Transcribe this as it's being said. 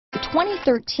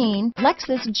2013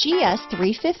 Lexus GS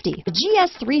 350. The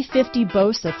GS 350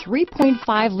 boasts a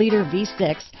 3.5-liter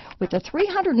V6 with a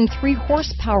 303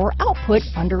 horsepower output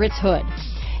under its hood.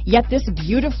 Yet this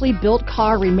beautifully built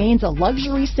car remains a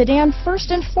luxury sedan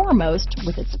first and foremost,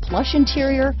 with its plush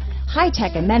interior,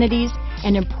 high-tech amenities,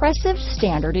 and impressive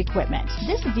standard equipment.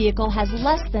 This vehicle has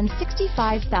less than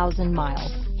 65,000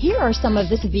 miles. Here are some of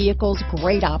this vehicle's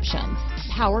great options: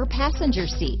 power passenger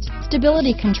seat,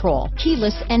 stability control,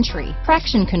 keyless entry,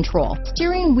 traction control,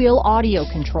 steering wheel audio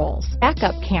controls,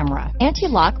 backup camera,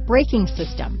 anti-lock braking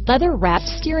system, leather-wrapped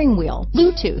steering wheel,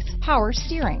 Bluetooth, power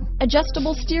steering,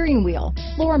 adjustable steering wheel,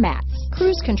 floor mats,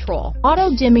 cruise control,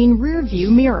 auto-dimming rear view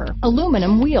mirror,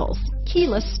 aluminum wheels,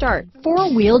 keyless start,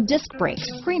 four-wheel disc brakes,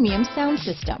 premium sound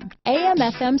system,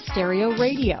 AM/FM stereo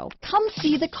radio. Come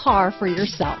see the car for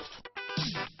yourself.